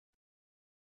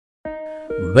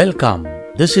Welcome.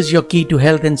 This is your Key to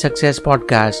Health and Success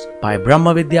podcast by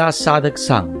Brahmavidya Sadhak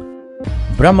Sangh.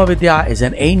 Brahmavidya is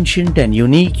an ancient and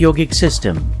unique yogic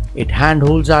system. It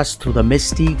handholds us through the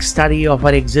mystique study of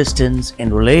our existence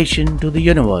in relation to the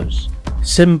universe.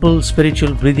 Simple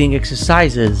spiritual breathing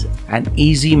exercises and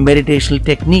easy meditational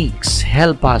techniques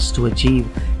help us to achieve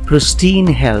pristine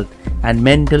health and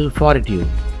mental fortitude.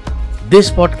 This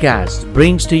podcast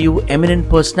brings to you eminent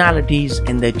personalities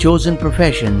in their chosen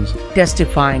professions,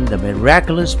 testifying the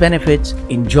miraculous benefits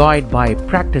enjoyed by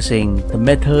practicing the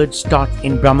methods taught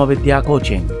in Brahmavidya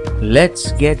coaching.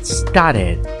 Let's get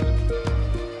started.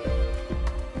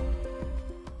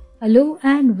 Hello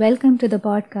and welcome to the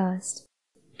podcast.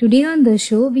 Today on the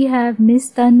show we have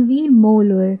Miss Tanvi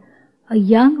Moolur, a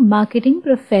young marketing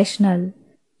professional.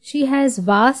 She has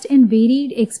vast and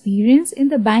varied experience in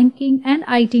the banking and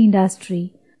IT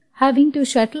industry. Having to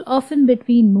shuttle often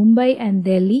between Mumbai and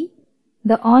Delhi,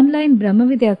 the online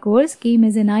Brahmavidya course came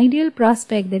as an ideal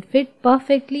prospect that fit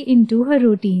perfectly into her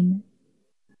routine.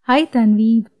 Hi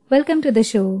Tanvi, welcome to the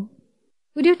show.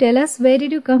 Could you tell us where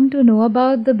did you come to know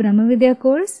about the Brahmavidya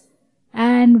course?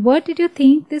 And what did you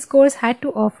think this course had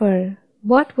to offer?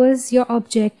 What was your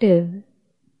objective?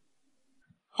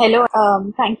 Hello,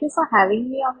 thank you for having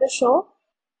me on the show.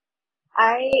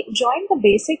 I joined the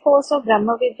basic course of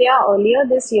Brahma Vidya earlier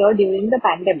this year during the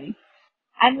pandemic,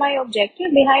 and my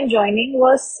objective behind joining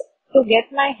was to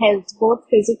get my health, both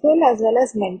physical as well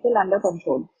as mental, under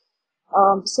control.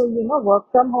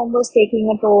 Work from home was taking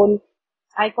a toll.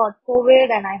 I caught COVID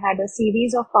and I had a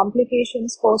series of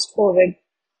complications post-COVID.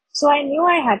 So I knew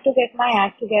I had to get my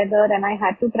act together and I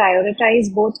had to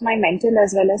prioritize both my mental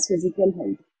as well as physical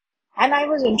health. And I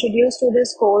was introduced to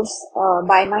this course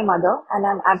by my mother, and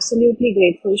I'm absolutely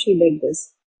grateful she did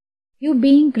this. You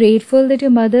being grateful that your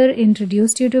mother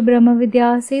introduced you to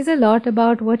Brahmavidya says a lot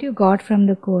about what you got from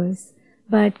the course.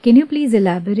 But can you please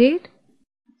elaborate?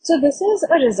 So this is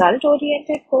a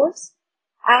result-oriented course,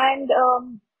 and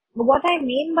what I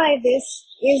mean by this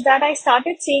is that I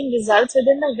started seeing results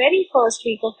within the very first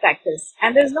week of practice,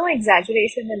 and there's no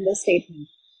exaggeration in this statement.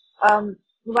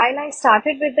 While I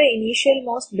started with the initial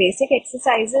most basic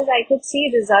exercises, I could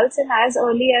see results in as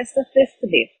early as the 5th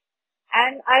day.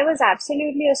 And I was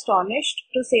absolutely astonished,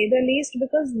 to say the least,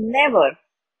 because never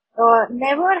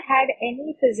had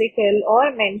any physical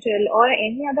or mental or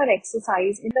any other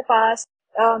exercise in the past,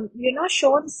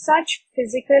 shown such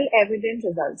physical evident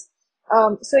results.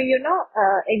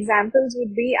 Examples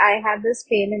would be I had this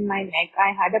pain in my neck,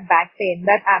 I had a back pain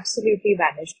that absolutely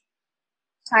vanished.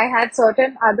 I had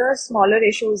certain other smaller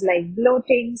issues like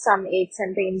bloating, some aches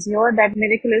and pains here that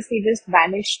miraculously just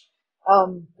vanished,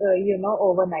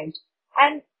 overnight.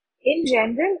 And in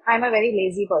general, I'm a very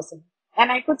lazy person.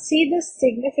 And I could see this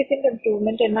significant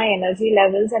improvement in my energy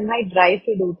levels and my drive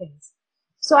to do things.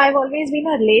 So I've always been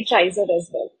a late riser as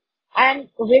well. And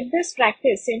with this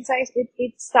practice, since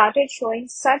it started showing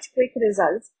such quick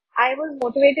results, I was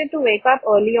motivated to wake up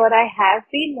early, or I have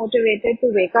been motivated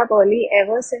to wake up early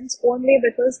ever since, only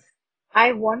because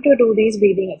I want to do these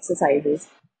breathing exercises.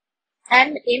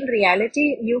 And in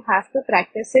reality, you have to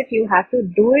practice it, you have to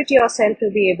do it yourself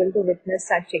to be able to witness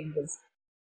such changes.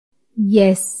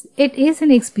 Yes, it is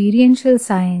an experiential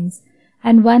science,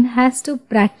 and one has to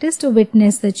practice to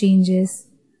witness the changes.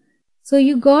 So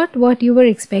you got what you were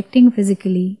expecting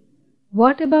physically.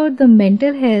 What about the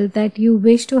mental health that you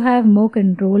wish to have more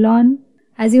control on?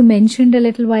 As you mentioned a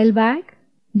little while back,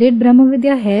 did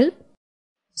Brahmavidya help?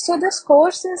 So this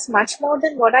course is much more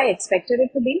than what I expected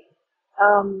it to be.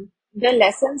 The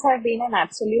lessons have been an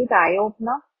absolute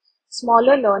eye-opener.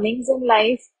 Smaller learnings in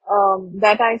life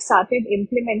that I've started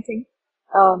implementing.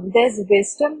 There's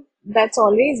wisdom that's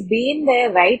always been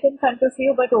there right in front of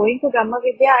you, but owing to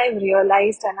Brahmavidya, I've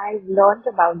realized and I've learned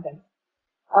about them.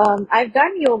 I've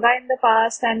done yoga in the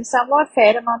past and somewhat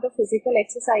fair amount of physical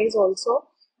exercise also,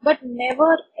 but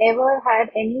never ever had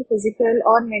any physical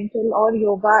or mental or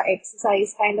yoga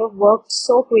exercise kind of worked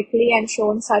so quickly and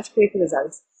shown such quick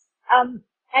results.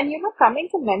 Coming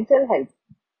to mental health,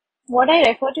 what I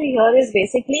refer to here is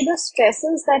basically the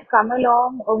stresses that come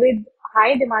along with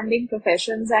high demanding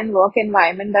professions and work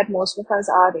environment that most of us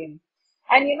are in.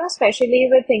 And especially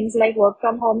with things like work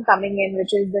from home coming in,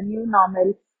 which is the new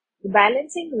normal,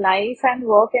 balancing life and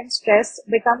work and stress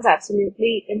becomes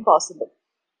absolutely impossible.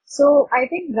 So I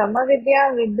think Brahma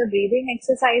Vidya, with the breathing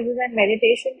exercises and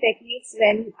meditation techniques,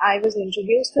 when I was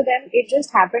introduced to them, it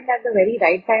just happened at the very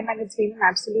right time, and it's been an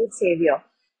absolute savior.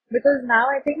 Because now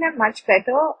I think I'm much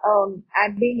better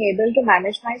at being able to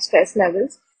manage my stress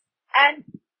levels. And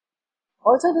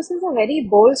also, this is a very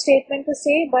bold statement to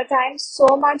say, but I'm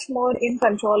so much more in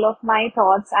control of my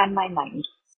thoughts and my mind.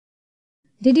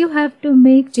 Did you have to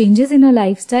make changes in your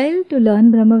lifestyle to learn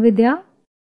Brahma Vidya?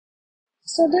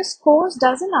 So this course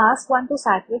doesn't ask one to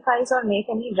sacrifice or make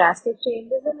any drastic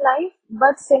changes in life,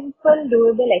 but simple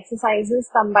doable exercises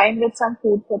combined with some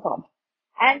food for thought.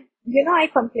 And I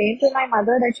complained to my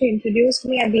mother that she introduced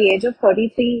me at the age of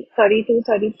 33, 32,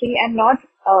 33, and not,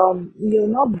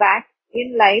 back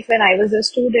in life when I was a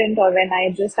student or when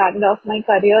I just started off my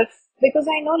career, because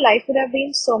I know life would have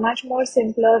been so much more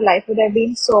simpler, life would have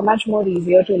been so much more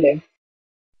easier to live.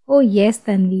 Oh yes,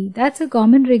 Tanvi, that's a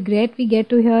common regret we get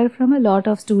to hear from a lot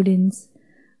of students.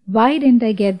 Why didn't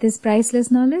I get this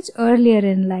priceless knowledge earlier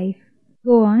in life?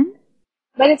 Go on.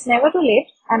 Well, it's never too late,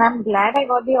 and I'm glad I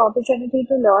got the opportunity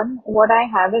to learn what I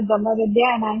have with Brahma Vidya,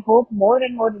 and I hope more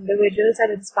and more individuals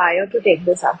are inspired to take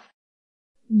this up.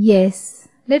 Yes,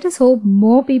 let us hope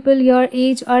more people your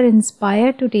age are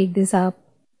inspired to take this up.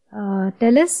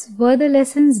 Tell us, were the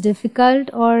lessons difficult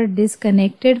or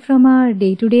disconnected from our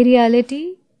day-to-day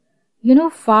reality?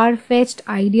 Far-fetched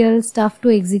ideal stuff to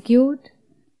execute?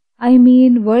 I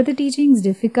mean, were the teachings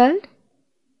difficult?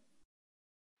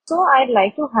 So I'd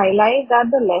like to highlight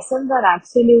that the lessons are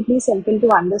absolutely simple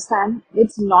to understand.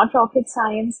 It's not rocket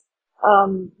science.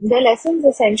 The lessons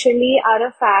essentially are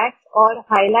a fact or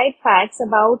highlight facts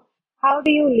about how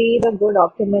do you lead a good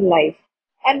optimal life.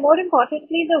 And more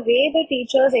importantly, the way the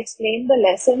teachers explain the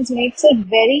lessons makes it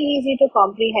very easy to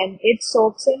comprehend. It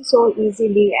soaks in so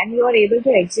easily and you are able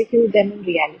to execute them in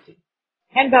reality.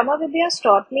 And Brahma Vidya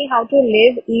taught me how to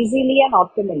live easily and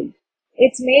optimally.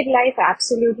 It's made life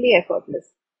absolutely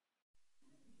effortless.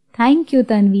 Thank you,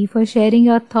 Tanvi, for sharing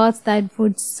your thoughts that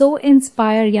would so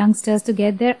inspire youngsters to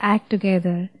get their act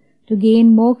together, to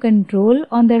gain more control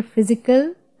on their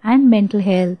physical and mental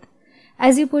health.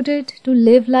 As you put it, to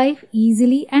live life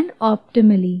easily and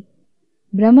optimally.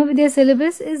 Brahma Vidya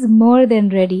syllabus is more than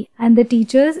ready and the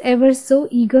teachers ever so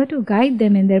eager to guide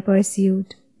them in their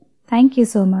pursuit. Thank you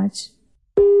so much.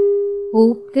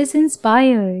 Hope this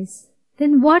inspires.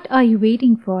 Then what are you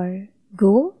waiting for?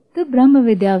 Go the Brahma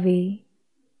Vidya way.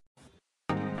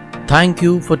 Thank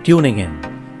you for tuning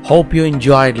in. Hope you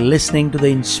enjoyed listening to the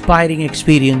inspiring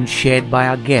experience shared by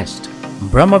our guest.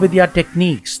 Brahma Vidya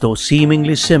techniques, though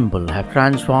seemingly simple, have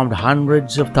transformed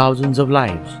hundreds of thousands of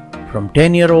lives. From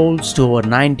 10-year-olds to over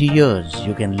 90 years,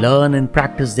 you can learn and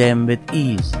practice them with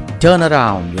ease. Turn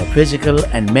around your physical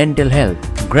and mental health.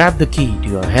 Grab the key to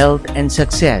your health and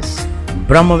success.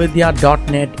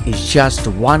 BrahmaVidya.net is just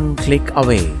one click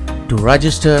away. To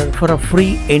register for a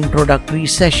free introductory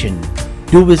session,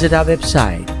 do visit our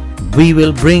website. We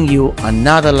will bring you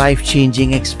another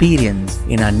life-changing experience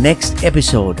in our next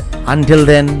episode. Until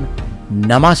then,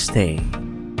 Namaste.